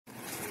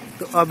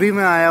तो अभी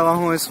मैं आया हुआ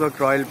हूँ इस वक्त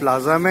रॉयल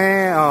प्लाजा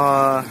में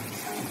और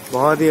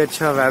बहुत ही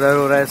अच्छा वेदर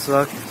हो रहा है इस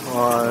वक्त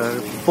और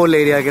पुल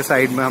एरिया के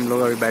साइड में हम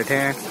लोग अभी बैठे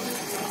हैं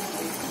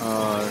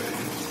और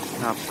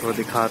आपको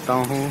दिखाता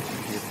हूँ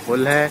ये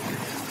पुल है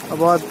और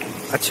बहुत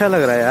अच्छा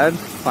लग रहा है यार।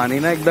 पानी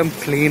ना एकदम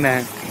क्लीन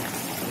है,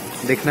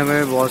 दिखने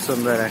में भी बहुत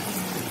सुंदर है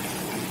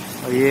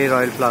और ये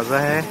रॉयल प्लाजा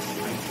है।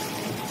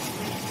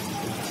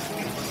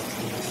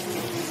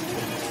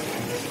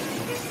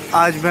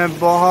 आज मैं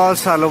बहुत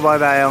सालों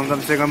बाद आया हूँ,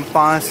 कम से कम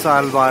 5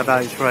 साल बाद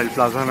आज रॉयल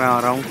प्लाजा में आ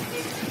रहा हूँ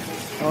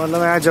और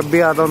मतलब यहाँ जब भी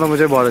आता हूँ तो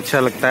मुझे बहुत अच्छा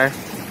लगता है,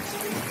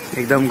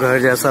 एकदम घर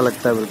जैसा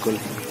लगता है बिल्कुल।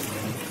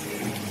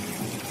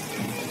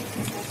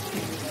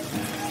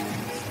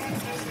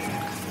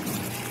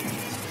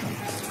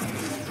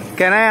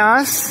 Can I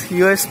ask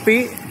USP?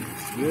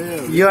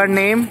 Yeah. Your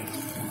name?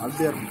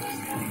 Альберт.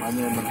 My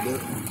name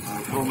Альберт.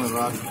 From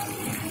Iraq.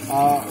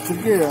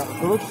 Сергей,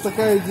 короче,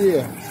 такая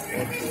идея.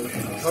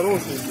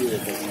 Хорошая идея.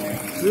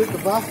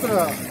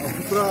 Завтра с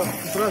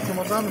утра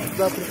чемодан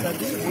сюда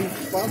приходи, будешь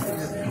спать,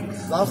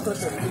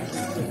 завтракать.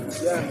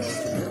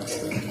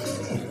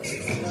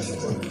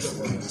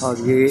 और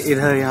ये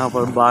इधर यहाँ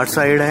पर बार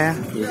साइड है,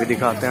 ये भी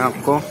दिखाते हैं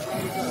आपको।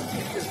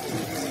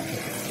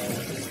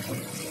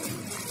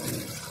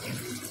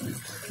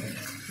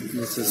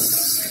 This is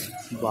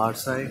bar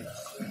side.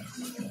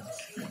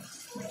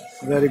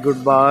 Very good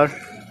bar.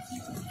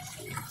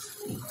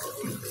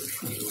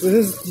 This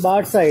is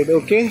bar side,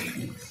 okay?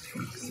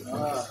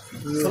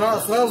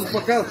 Сразу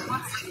пока.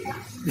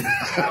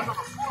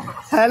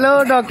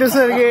 Hello, Dr.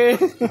 Sergey.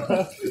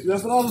 Я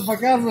сразу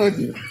показываю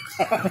тебе.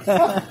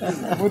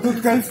 Мы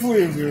тут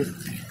кайфуем.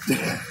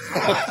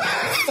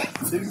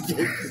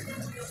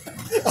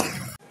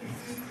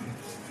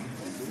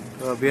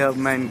 तो अभी अब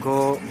मैं इनको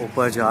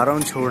ऊपर जा रहा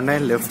हूँ छोड़ने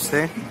लिफ्ट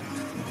से।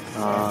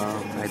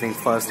 आई थिंक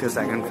फर्स्ट या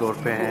सेकंड फ्लोर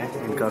पे है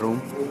इनका रूम,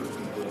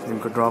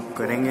 इनको ड्रॉप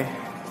करेंगे।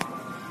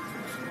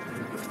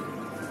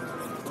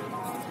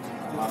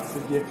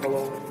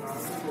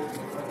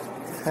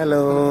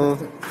 हेलो।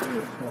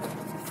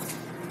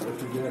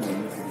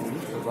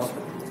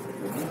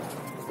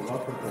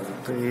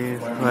 तो ये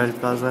रॉयल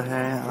प्लाजा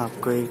है,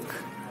 आपको एक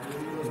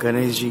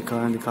गणेश जी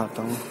का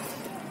दिखाता हूँ।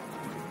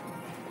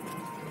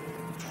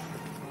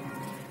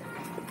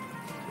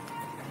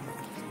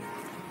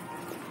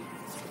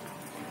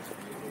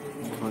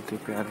 बहुत ही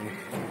प्यारे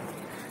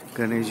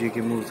गणेश जी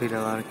की मूर्ति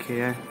लगा रखी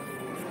है।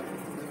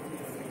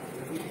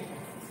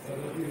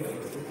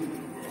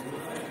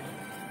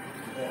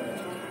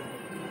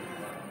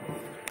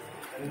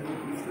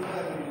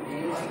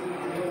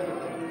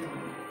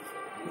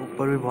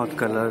 ऊपर भी बहुत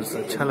कलर्स,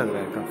 अच्छा लग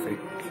रहा है काफी।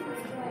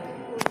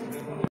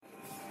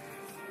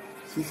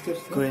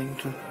 Going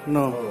to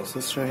no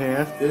sister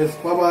here. Yes,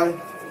 bye bye.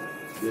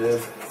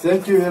 Yes,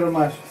 thank you very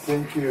much.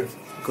 Thank you.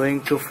 Going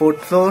to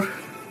 4th floor.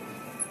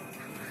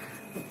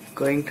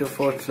 Going to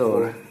 4th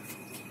floor.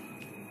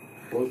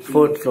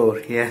 4th floor,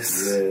 yes.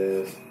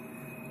 Yes.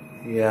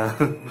 Yeah.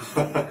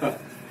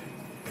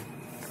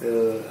 तो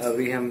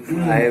अभी हम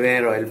आए हुए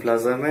हैं रॉयल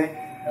प्लाजा में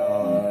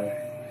और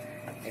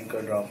इनको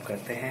ड्रॉप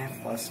करते हैं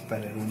फर्स्ट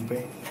पहले रूम पे।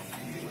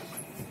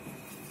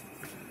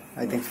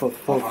 I think 4th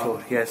floor,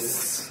 yes.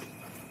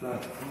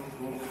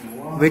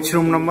 Which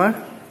room number?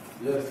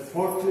 Yes,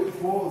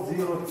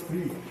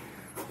 403.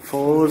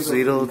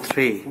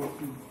 403.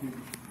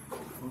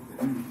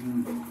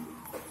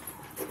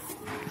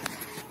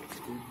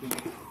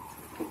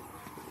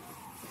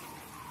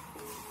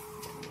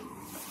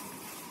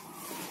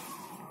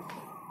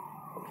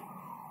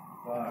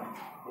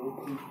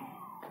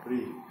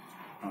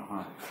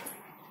 Uh-huh.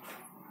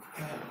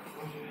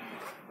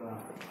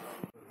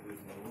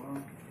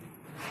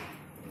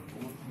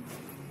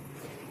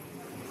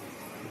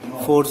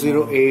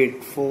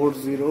 408,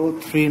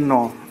 403,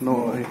 no,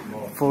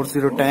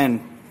 4010.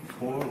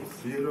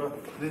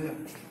 403.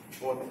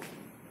 What?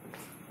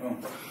 Oh.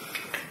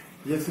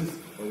 Yes,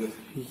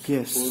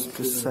 Yes,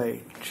 this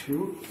side.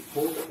 2,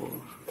 4,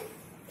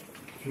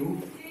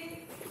 2.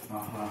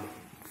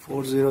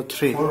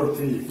 403.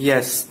 403.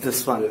 Yes,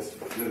 this one. Yes,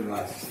 very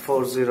nice.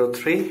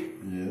 403.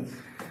 Yes.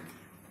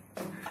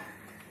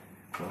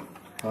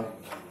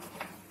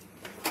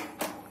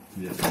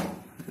 Yes.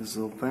 Is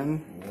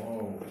open.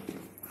 Wow.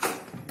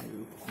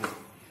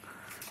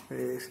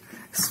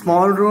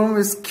 Small room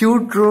is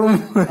cute room.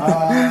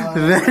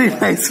 Very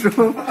nice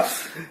room.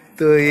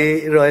 तो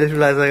ये royal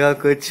plaza का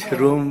कुछ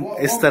room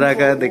इस तरह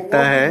का दिखता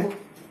है।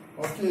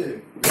 Okay,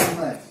 very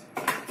nice.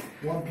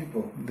 One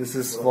people. This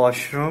is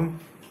washroom.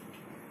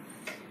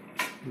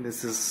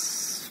 This is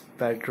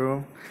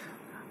bedroom.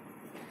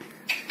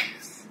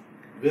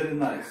 Very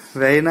nice.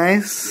 Very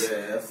nice.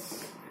 Yes.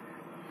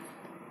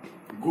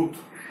 Good.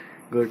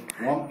 Good.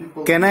 One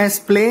people. Can I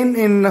explain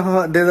in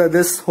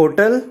this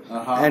hotel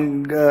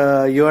and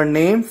your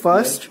name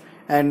first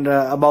and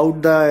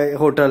about the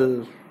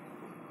hotel?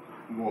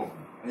 Wow.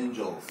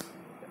 Angels.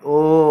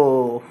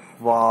 Oh,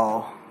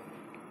 wow.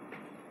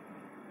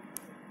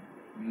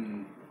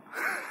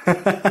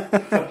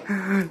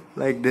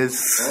 Like this.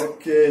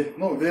 Okay.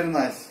 No, very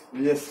nice.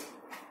 Yes.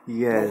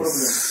 Yes. No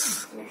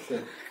problem. Okay.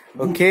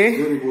 Okay.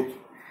 Very good.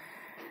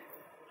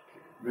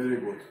 Very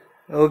good.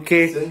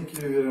 Okay. Thank you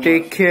very much.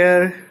 Take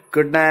care.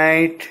 Good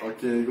night.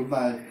 Okay, good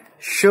night.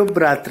 शुभ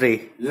रात्रि.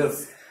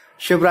 Yes.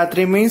 शुभ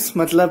रात्रि means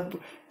मतलब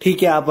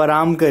ठीक है, आप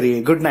आराम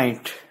करिए. Good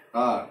night.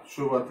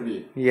 शुभ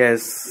रात्रि.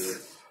 Yes.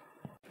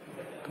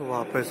 तो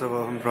वापस अब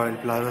हम रॉयल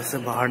प्लाजा से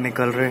बाहर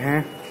निकल रहे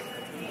हैं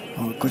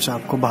और कुछ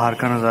आपको बाहर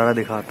का नज़ारा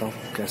दिखाता हूँ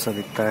कैसा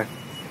दिखता है.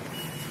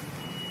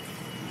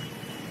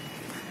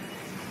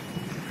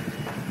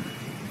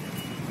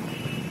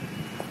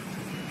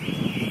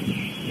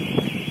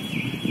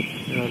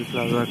 रॉयल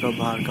प्लाजा का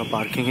बाहर का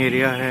पार्किंग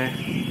एरिया है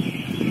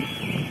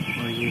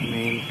और ये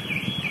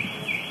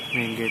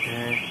मेन गेट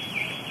है.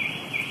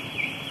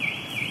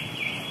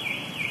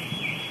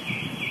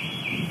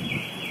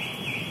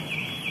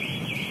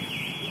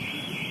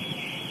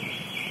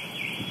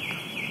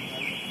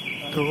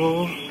 तो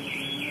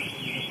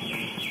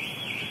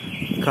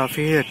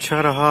काफ़ी अच्छा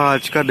रहा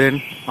आज का दिन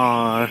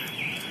और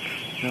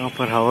यहाँ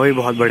पर हवा भी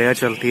बहुत बढ़िया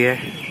चलती है.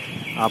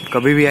 आप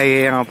कभी भी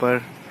आइए यहाँ पर,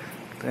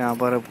 तो यहाँ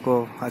पर आपको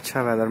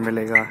अच्छा वेदर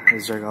मिलेगा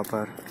इस जगह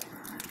पर.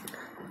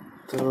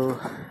 तो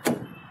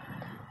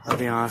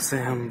अब यहाँ से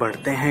हम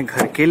बढ़ते हैं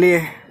घर के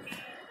लिए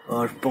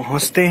और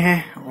पहुँचते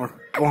हैं और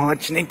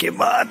पहुँचने के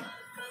बाद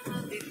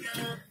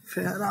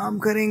फिर आराम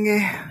करेंगे.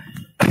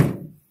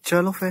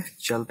 चलो फिर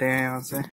चलते हैं यहाँ से.